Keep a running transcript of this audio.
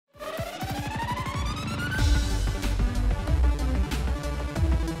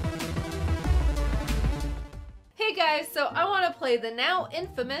guys, so I want to play the now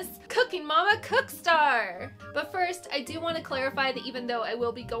infamous Cooking Mama Cookstar! But first, I do want to clarify that even though I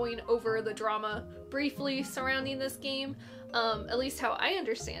will be going over the drama briefly surrounding this game, at least how I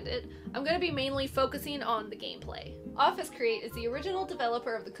understand it, I'm going to be mainly focusing on the gameplay. Office Create is the original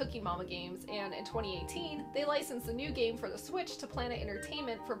developer of the Cooking Mama games, and in 2018, they licensed the new game for the Switch to Planet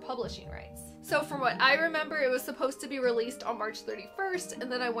Entertainment for publishing rights. So from what I remember, it was supposed to be released on March 31st, and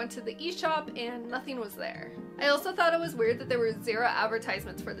then I went to the eShop and nothing was there. I also thought it was weird that there were 0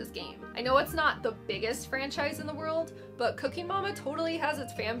 advertisements for this game. I know it's not the biggest franchise in the world, but Cooking Mama totally has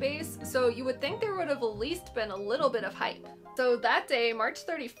its fan base, so you would think there would have at least been a little bit of hype. So that day, March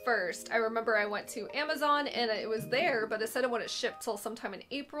 31st, I remember I went to Amazon and it was there, but it said it wouldn't ship till sometime in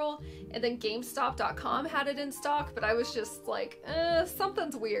April, and then GameStop.com had it in stock, but I was just like,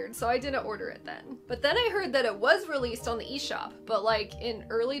 something's weird, so I didn't order it then. But then I heard that it was released on the eShop, but like in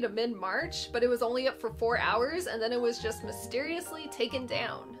early to mid-March, but it was only up for 4 hours, and then it was just mysteriously taken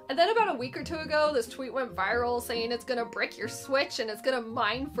down. And then about a week or two ago, this tweet went viral saying it's gonna brick your Switch and it's gonna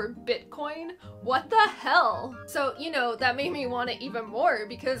mine for Bitcoin. What the hell? So, you know, that made me want it even more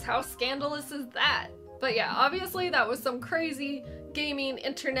because how scandalous is that? But yeah, obviously that was some crazy gaming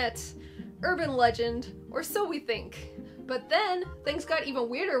internet urban legend, or so we think. But then, things got even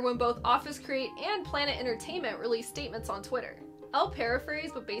weirder when both Office Create and Planet Entertainment released statements on Twitter. I'll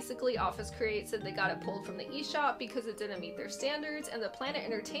paraphrase, but basically Office Create said they got it pulled from the eShop because it didn't meet their standards and that Planet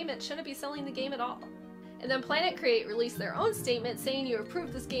Entertainment shouldn't be selling the game at all. And then Planet Create released their own statement saying you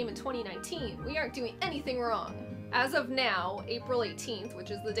approved this game in 2019. We aren't doing anything wrong. As of now, April 18th,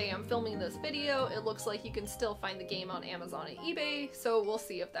 which is the day I'm filming this video, it looks like you can still find the game on Amazon and eBay, so we'll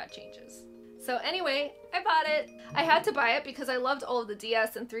see if that changes. So anyway, I bought it. I had to buy it because I loved all of the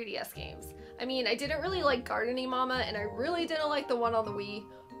DS and 3DS games. I mean, I didn't really like Gardening Mama, and I really didn't like the one on the Wii,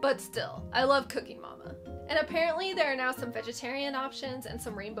 but still, I love Cooking Mama. And apparently there are now some vegetarian options and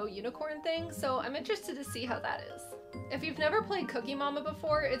some rainbow unicorn things, so I'm interested to see how that is. If you've never played Cooking Mama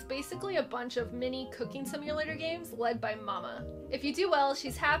before, it's basically a bunch of mini cooking simulator games led by Mama. If you do well,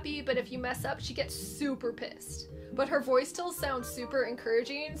 she's happy, but if you mess up, she gets super pissed. But her voice still sounds super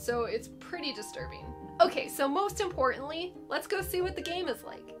encouraging, so it's pretty disturbing. Okay, so most importantly, let's go see what the game is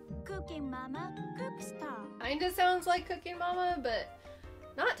like. Cooking Mama Cookstar. Kinda sounds like Cooking Mama, but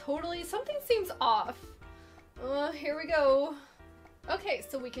not totally. Something seems off. Here we go. Okay,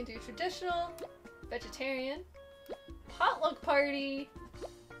 so we can do traditional, vegetarian, potluck party,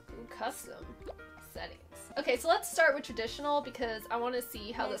 custom settings. Okay, so let's start with traditional because I want to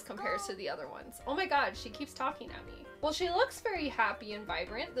see how this compares to the other ones. Oh my god, she keeps talking at me. Well, she looks very happy and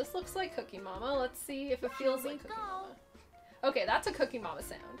vibrant. This looks like Cooking Mama. Let's see if it feels like Cooking Mama. Okay, that's a Cooking Mama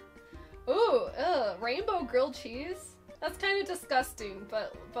sound. Ooh, rainbow grilled cheese? That's kind of disgusting,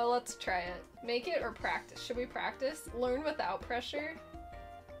 but let's try it. Make it or practice? Should we practice? Learn without pressure?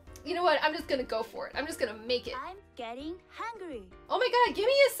 You know what? I'm just gonna go for it. I'm just gonna make it. I'm getting hungry. Oh my god, give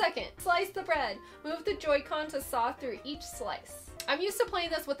me a second. Slice the bread. Move the Joy-Con to saw through each slice. I'm used to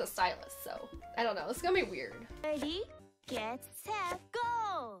playing this with a stylus, so I don't know. It's gonna be weird. Ready, get, set,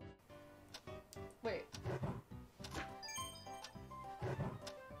 go! Wait.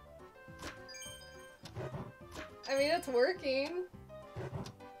 I mean, it's working.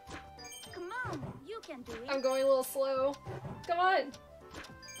 Come on, you can do it. I'm going a little slow. Come on.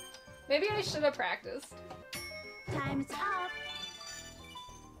 Maybe I should have practiced. Time's up.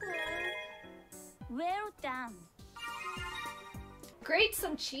 Well done. Grate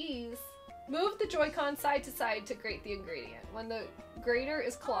some cheese. Move the Joy-Con side to side to grate the ingredient. When the grater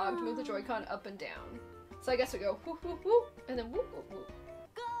is clogged, move the Joy-Con up and down. So I guess we go whoop whoop whoop and then whoop whoop whoop.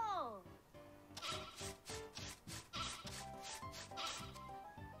 Go!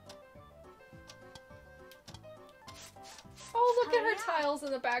 Oh, look at her tiles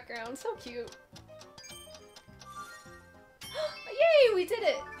in the background. So cute. Yay, we did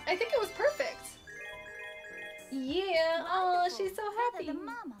it. I think it was perfect. Yeah, oh, she's so happy. Better than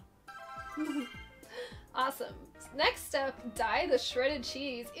Mama. Awesome. Next step, dye the shredded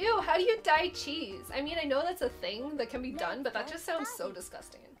cheese. Ew, how do you dye cheese? I mean, I know that's a thing that can be done, but that just sounds so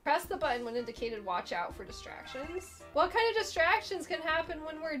disgusting. Press the button when indicated, watch out for distractions. What kind of distractions can happen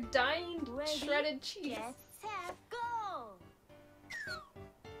when we're dyeing shredded cheese? Get, set, go!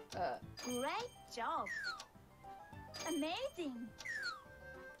 Great job. Amazing.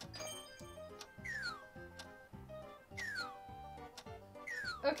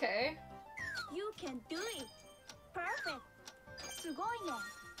 Okay. You can do it. Perfect. すごいね.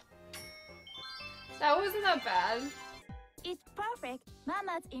 That wasn't that bad. It's perfect.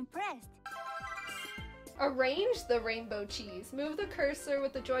 Mama's impressed. Arrange the rainbow cheese. Move the cursor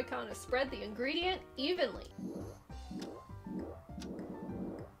with the Joy-Con to spread the ingredient evenly.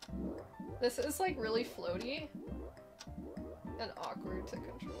 This is like really floaty and awkward to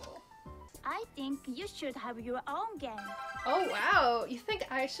control. I think you should have your own game. Oh wow, you think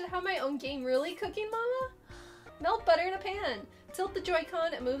I should have my own game really, Cooking Mama? Melt butter in a pan. Tilt the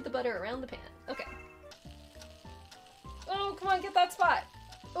Joy-Con and move the butter around the pan. Okay. Oh, come on, get that spot.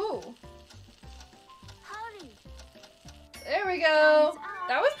 Ooh. Hurry. There we go.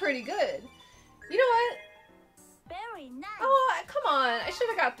 That was pretty good. You know what? Very nice. Oh, come on. I should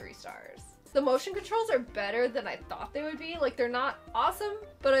have got 3 stars. The motion controls are better than I thought they would be. Like, they're not awesome,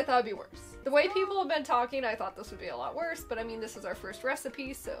 but I thought it'd be worse. The way people have been talking, I thought this would be a lot worse, but I mean, this is our first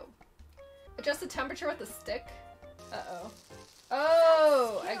recipe, so... Adjust the temperature with the stick. Uh-oh.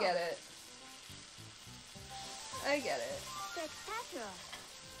 Oh, I get it. I get it. Spectacular.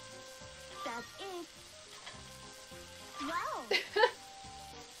 That's it. Wow.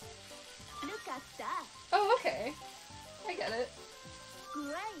 Look at that. Oh, okay. I get it.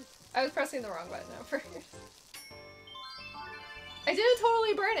 Great. I was pressing the wrong button at first. I didn't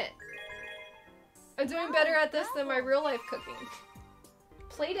totally burn it. I'm doing better at this than my real life cooking.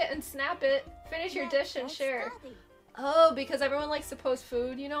 Plate it and snap it. Finish your dish and share. Oh, because everyone likes to post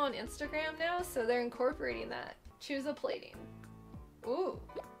food, you know, on Instagram now, so they're incorporating that. Choose a plating. Ooh.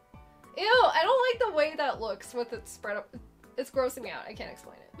 Ew, I don't like the way that looks with it spread up. It's grossing me out. I can't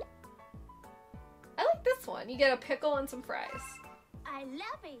explain it. I like this one. You get a pickle and some fries. I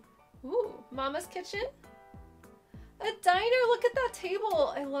love it. Ooh, Mama's kitchen? A diner! Look at that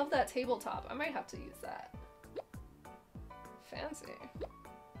table! I love that tabletop. I might have to use that. Fancy.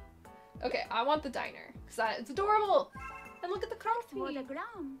 Okay, I want the diner. Because it's adorable! And look at the coffee! For the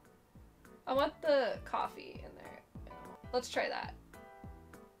ground. I want the coffee in there. Let's try that.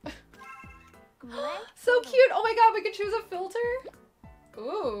 Great. So cute! Oh my god, we can choose a filter?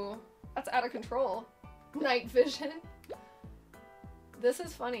 Ooh, that's out of control. Night vision. This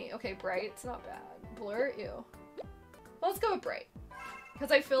is funny. Okay, bright, it's not bad. Blur, ew. Let's go with bright.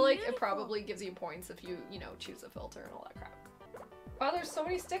 Because I feel like it probably gives you points if you, you know, choose a filter and all that crap. Wow, there's so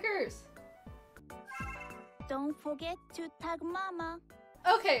many stickers! Don't forget to tag Mama.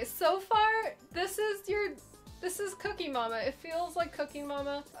 Okay, so far, this is Cooking Mama. It feels like Cooking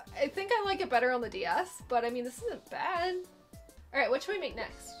Mama. I think I like it better on the DS, but I mean, this isn't bad. Alright, what should we make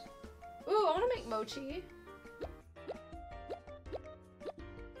next? Ooh, I want to make mochi.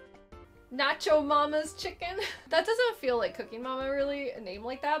 Nacho Mama's chicken. That doesn't feel like Cooking Mama really, a name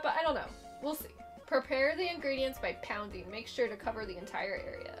like that, but I don't know. We'll see. Prepare the ingredients by pounding. Make sure to cover the entire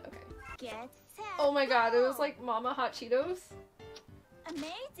area. Okay. Get set. Oh my god, it was like Mama Hot Cheetos.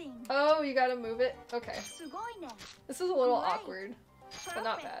 Amazing. Oh, you gotta move it? Okay. すごいね. This is a little Great. awkward, but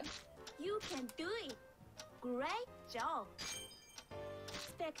not bad. You can do it. Great job.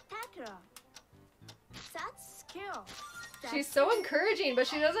 Spectacular. That's skill. She's so encouraging, but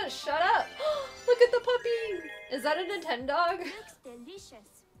she doesn't shut up. Look at the puppy! Is that a Nintendo? Looks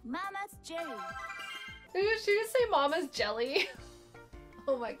delicious. Mama's jelly. Did she just say Mama's jelly?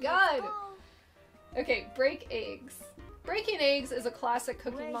 Oh my god. Okay, break eggs. Breaking eggs is a classic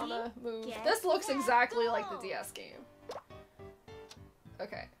Cooking Ready, Mama move. get, This looks set, exactly go. like the DS game.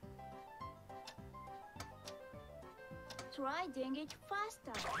 Okay. Try doing it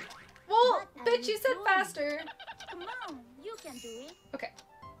faster. Well, What are bitch, you you said doing? faster. Come on, you can do it. Okay.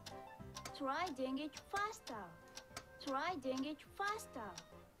 Try doing it faster. Try doing it faster.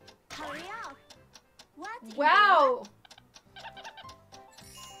 Hurry up. What in the Wow! world?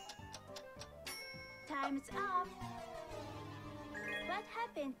 Time's up. What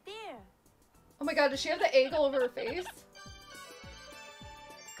happened there? Oh my god, does she have the egg all over her face?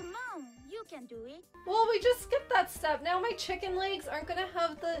 Come on, you can do it. Well, we just skipped that step. Now my chicken legs aren't gonna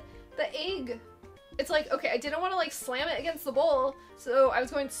have the egg. It's like, okay, I didn't want to like slam it against the bowl, so I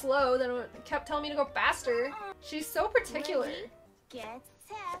was going slow, then it kept telling me to go faster. She's so particular. Ready, get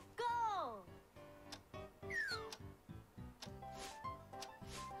set, go.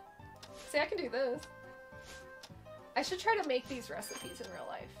 See, I can do this. I should try to make these recipes in real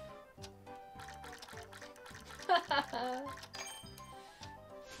life.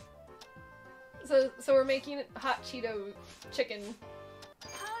 So we're making hot Cheeto chicken.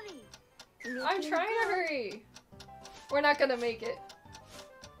 Hurry. I'm Looking trying to good. hurry. We're not gonna make it.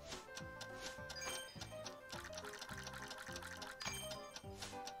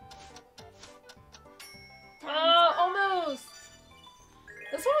 Oh, almost.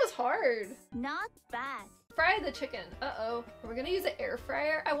 This one was hard. Not bad. Fry the chicken. Uh-oh. We're gonna use an air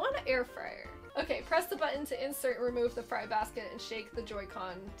fryer? I want an air fryer. Okay, press the button to insert and remove the fry basket and shake the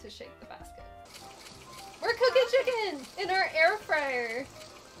Joy-Con to shake the basket. We're cooking chicken in our air fryer.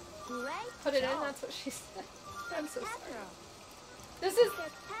 Great Put it in, job. that's what she said. I'm so sorry. Spectacular. This is...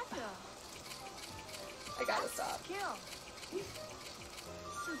 Spectacular. I gotta stop. Kill.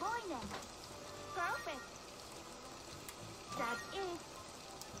 Suboine. Perfect. That's it.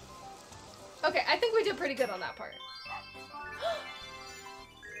 Okay, I think we did pretty good on that part.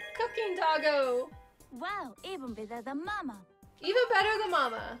 Cooking doggo! Wow, even better than Mama. Even better than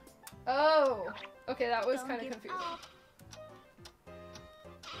Mama. Oh. Okay, that was Don't kind of give confusing. up.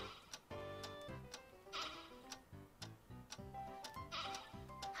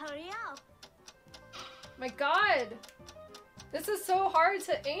 Hurry up. My god! This is so hard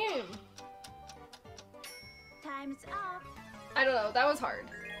to aim. Time's up. I don't know, that was hard.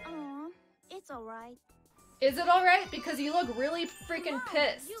 It's alright. Is it alright? Because you look really freaking Wow,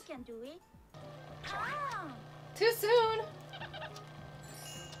 pissed. You can do it. Ah, Too soon!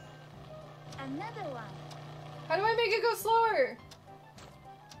 another one. How do I make it go slower?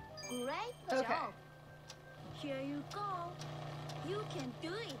 Great Okay. job. Here you go. You can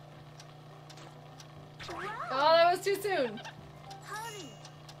do it. Wow. Oh, that was too soon. Hurry.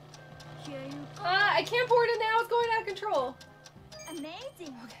 Here you go. I can't board it now, it's going out of control.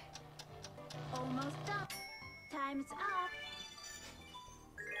 Amazing. Okay. Almost done. Time's up.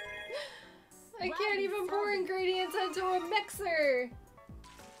 I Wow, can't you even solved pour it. ingredients into a mixer.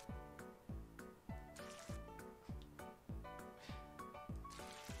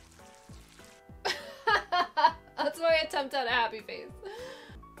 That's my attempt at a happy face.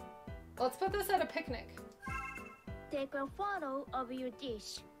 Let's put this at a picnic. Take a photo of your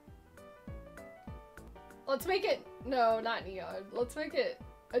dish. Let's make it, no, not neon. Let's make it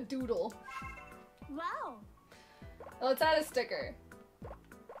a doodle. Wow. Let's add a sticker.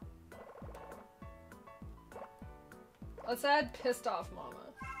 Let's add pissed off mama.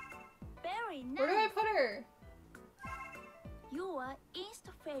 Very nice. Where do I put her? You are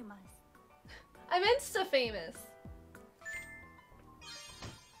Insta famous. I'm Insta famous.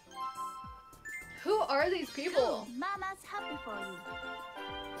 Who are these people? Good. Mama's happy for you.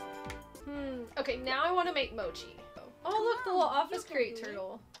 Okay, now I want to make mochi. Oh, look, the Come little on, office you can crate do it.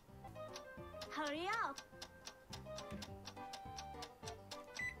 turtle. Hurry up.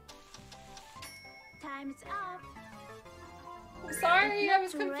 Time's up. I'm sorry, It's I not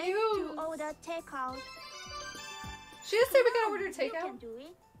was too late confused. to order takeout. She just said we can Come order on, takeout. You can do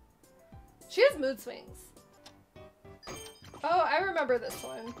it. She has mood swings. Oh, I remember this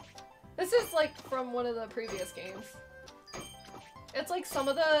one. This is like from one of the previous games. It's like some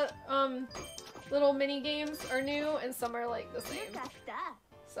of the little mini games are new and some are like the same. Look at that.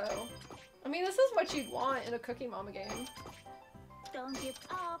 So, I mean, this is what you'd want in a Cooking Mama game. Don't give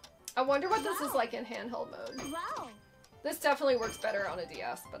up. I wonder what this is like in handheld mode. Wow. This definitely works better on a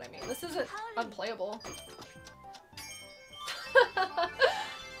DS, but I mean, this isn't unplayable.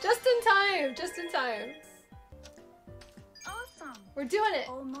 Just in time, just in time. Awesome. We're doing it.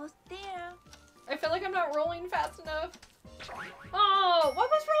 Almost there. I feel like I'm not rolling fast enough. Oh, what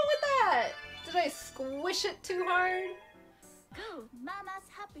was wrong with that? Did I squish it too hard? Good. Mama's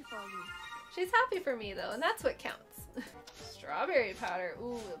happy for you. She's happy for me though, and that's what counts. Strawberry powder.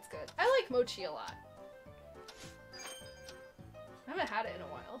 Ooh, that's good. I like mochi a lot. I haven't had it in a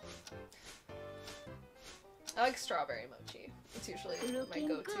while. I like strawberry mochi. It's usually Looking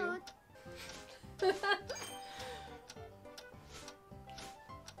my go-to. good.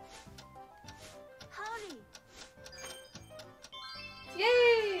 Hurry.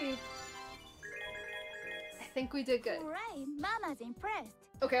 Yay! I think we did good. Hooray. Mama's impressed.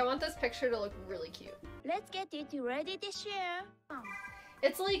 Okay, I want this picture to look really cute. Let's get it ready to share.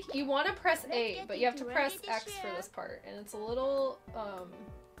 It's like you want to press Let's A, get but you have it to ready press to X for share. this part, and it's a little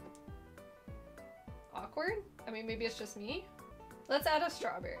awkward. I mean, maybe it's just me. Let's add a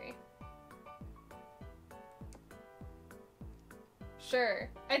strawberry. Sure,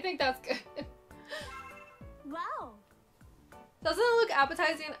 I think that's good. Wow. Doesn't it look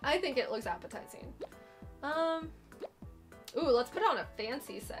appetizing? I think it looks appetizing. Ooh, let's put it on a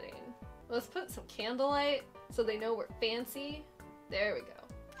fancy setting. Let's put some candlelight so they know we're fancy. There we go.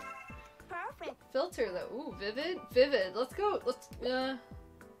 Perfect. Filter though. Ooh, vivid. Vivid. Let's go. Let's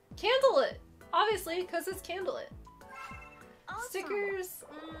candle it. Obviously, because it's candle it. Awesome. Stickers.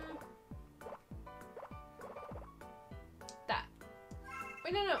 That.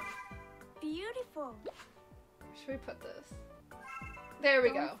 Wait, no. Beautiful. Where should we put this? There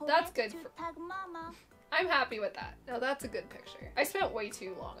we go. Don't That's forget good. to tag Mama. I'm happy with that. No, that's a good picture. I spent way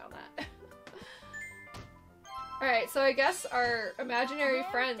too long on that. Alright, so I guess our imaginary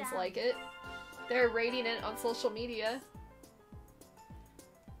Well friends done. like it. They're rating it on social media.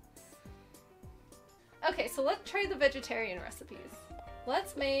 Okay, so let's try the vegetarian recipes.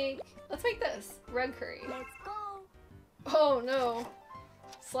 Let's make this. Red curry. Let's go. Oh no.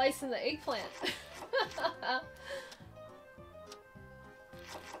 Slicing the eggplant.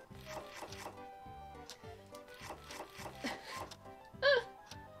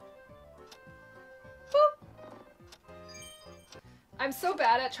 I'm so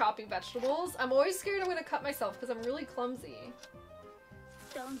bad at chopping vegetables. I'm always scared I'm gonna cut myself because I'm really clumsy.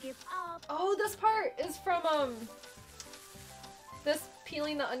 Don't give up. Oh, this part is from, this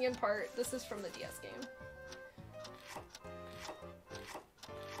peeling the onion part. This is from the DS game.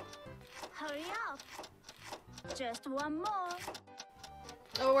 Hurry up. Just one more.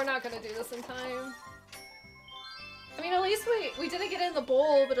 Oh, we're not gonna do this in time. I mean, at least we didn't get it in the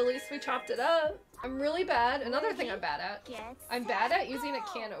bowl, but at least we chopped it up. I'm really bad. Another thing I'm bad at. I'm bad at using a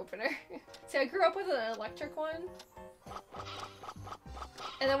can opener. See, I grew up with an electric one.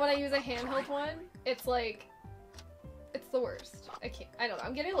 And then when I use a handheld one, it's like, it's the worst. I don't know.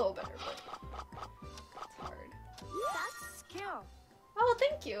 I'm getting a little better, but it's hard. That's skill. Oh,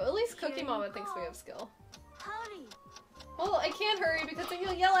 thank you. At least Cooking Mama thinks we have skill. Hurry. Well, I can't hurry because then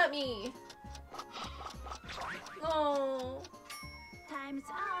you'll yell at me. Oh. Time's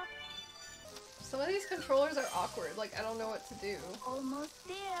up. Some of these controllers are awkward. Like, I don't know what to do. Almost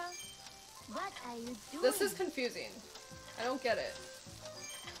there. What are you doing? This is confusing. I don't get it.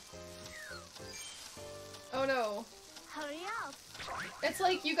 Oh no. Hurry up. It's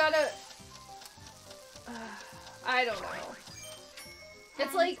like you gotta... I don't know.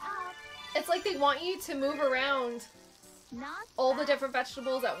 It's like they want you to move around all the different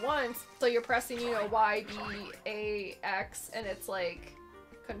vegetables at once. So you're pressing, you know, Y, B, A, X, and it's like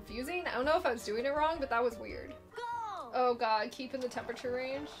confusing. I don't know if I was doing it wrong, but that was weird. Go. Oh god, keep in the temperature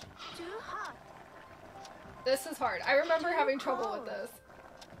range. Too hot. This is hard. I remember having trouble with this.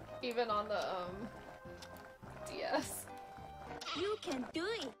 Even on the, DS. You can do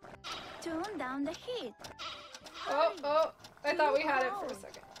it. Turn down the heat. Oh, I thought we had it for a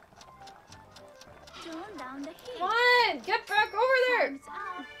second. Turn down the heat. Come on! Get back over there! Time's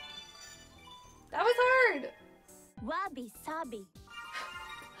up. That was hard! Wabi sabi.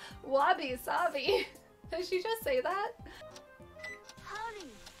 Wabi sabi. Did she just say that? Hurry.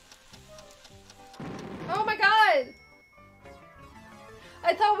 Oh my god!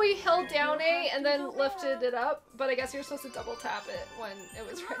 I thought we held down A and then lifted it up, but I guess you're supposed to double tap it when it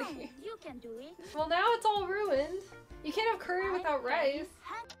was Come on, ready. you can do it. Well, now it's all ruined. You can't have curry without rice.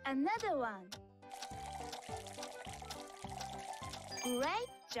 Another one. Great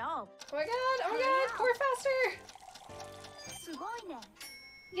job. Oh my god, pour faster! すごいね.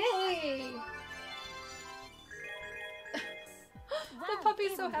 Yay! The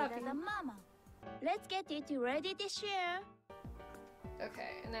puppy's so happy. Mama. Let's get it ready to share.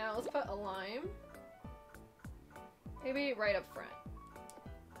 Okay, and now let's put a lime. Maybe right up front.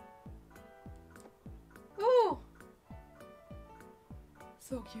 Ooh!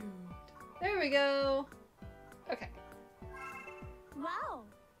 So cute. There we go. Okay. Wow.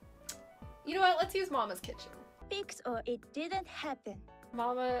 You know what? Let's use Mama's kitchen. Fix or it didn't happen.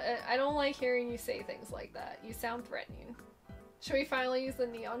 Mama, I don't like hearing you say things like that. You sound threatening. Should we finally use the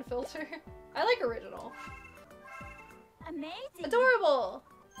neon filter? I like original. Amazing. Adorable!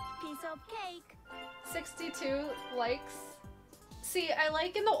 Piece of cake. 62 likes. See, I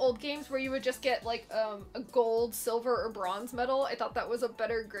like in the old games where you would just get like a gold, silver, or bronze medal. I thought that was a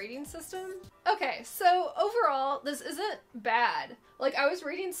better grading system. Okay, so overall, this isn't bad. Like, I was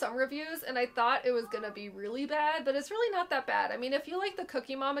reading some reviews and I thought it was gonna be really bad, but it's really not that bad. I mean, if you like the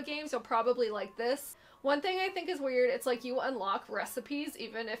Cooking Mama games, you'll probably like this. One thing I think is weird, it's like you unlock recipes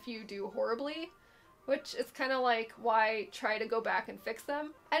even if you do horribly. Which is kind of like, why try to go back and fix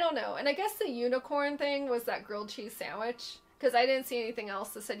them? I don't know. And I guess the unicorn thing was that grilled cheese sandwich. Because I didn't see anything else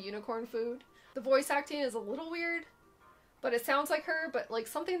that said unicorn food. The voice acting is a little weird. But it sounds like her, but like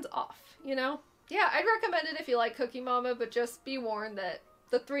something's off, you know? Yeah, I'd recommend it if you like Cooking Mama, but just be warned that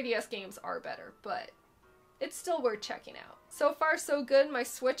the 3DS games are better. But it's still worth checking out. So far so good. My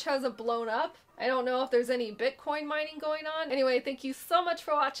Switch hasn't blown up. I don't know if there's any Bitcoin mining going on. Anyway, thank you so much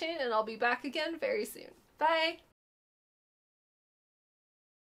for watching, and I'll be back again very soon. Bye!